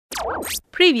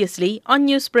Previously on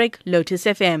Newsbreak, Lotus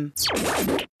FM.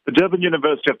 The Durban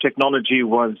University of Technology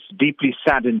was deeply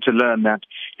saddened to learn that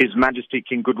His Majesty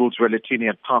King Goodwill Zwelithini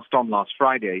had passed on last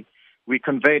Friday. We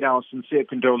conveyed our sincere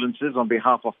condolences on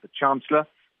behalf of the Chancellor,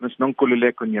 Ms.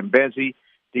 Nonkululeko Nyembezi,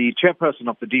 the Chairperson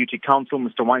of the DUT Council,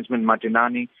 Mr. Wiseman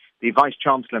Madinani, the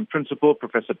Vice-Chancellor and Principal,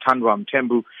 Professor Tandwa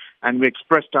Mthembu, and we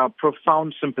expressed our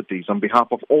profound sympathies on behalf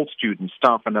of all students,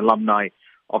 staff and alumni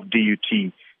of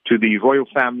DUT, to the royal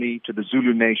family, to the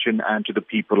Zulu nation, and to the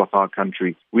people of our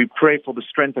country. We pray for the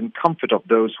strength and comfort of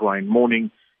those who are in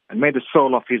mourning, and may the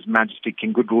soul of His Majesty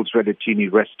King Goodwill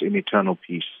Zwelithini rest in eternal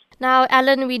peace. Now,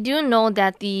 Alan, we do know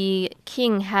that the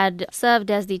King had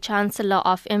served as the Chancellor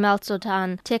of ML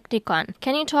Sultan Technikon.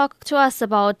 Can you talk to us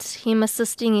about him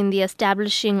assisting in the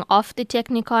establishing of the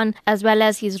Technikon as well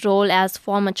as his role as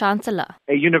former Chancellor?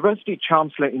 A university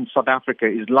chancellor in South Africa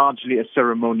is largely a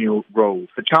ceremonial role.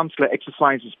 The chancellor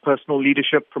exercises personal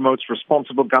leadership, promotes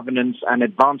responsible governance, and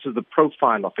advances the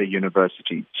profile of a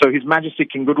university. So His Majesty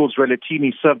King Goodwill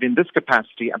Zwelithini served in this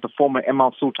capacity at the former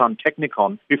ML Sultan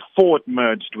Technikon before it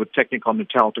merged with Technikon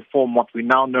Natal to form what we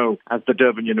now know as the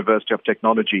Durban University of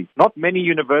Technology. Not many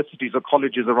universities or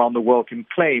colleges around the world can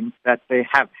claim that they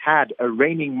have had a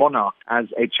reigning monarch as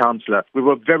a chancellor. We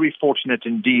were very fortunate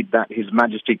indeed that His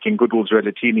Majesty King Goodwill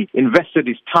Zwelithini invested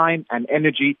his time and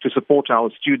energy to support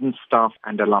our students, staff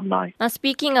and alumni. Now,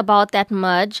 speaking about that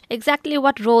merge, exactly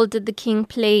what role did the King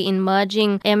play in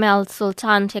merging ML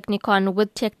Sultan Technikon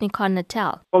with Technikon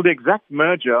Natal? Well, the exact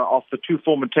merger of the two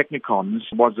former Technikons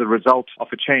was a result of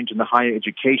a change in the Higher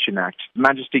Education Act. His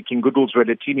Majesty King Goodwill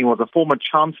Zwelithini was a former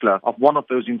chancellor of one of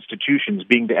those institutions,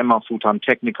 being the ML Sultan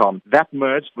Technikon. That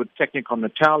merged with Technikon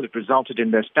Natal. It resulted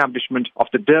in the establishment of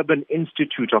the Durban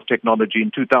Institute of Technology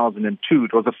in 2002.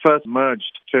 It was the first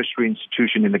merged tertiary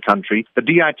institution in the country. The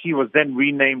DUT was then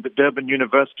renamed the Durban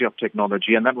University of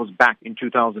Technology, and that was back in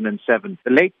 2007.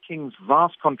 The late King's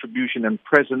vast contribution and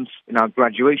presence in our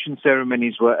graduation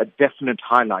ceremonies were a definite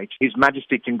highlight. His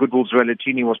Majesty King Goodwill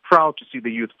Zwelithini was proud to see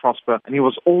the youth prosper, and he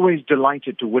was always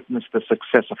delighted to witness the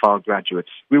success of our graduates.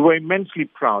 We were immensely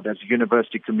proud as a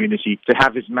university community to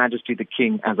have His Majesty the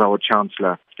King as our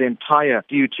Chancellor. The entire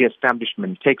DUT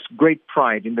establishment takes great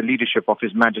pride in the leadership of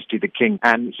His Majesty the King,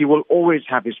 and he will always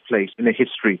have his place in the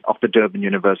history of the Durban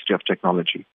University of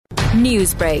Technology.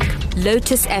 Newsbreak,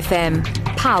 Lotus FM,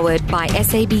 powered by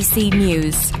SABC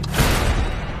News.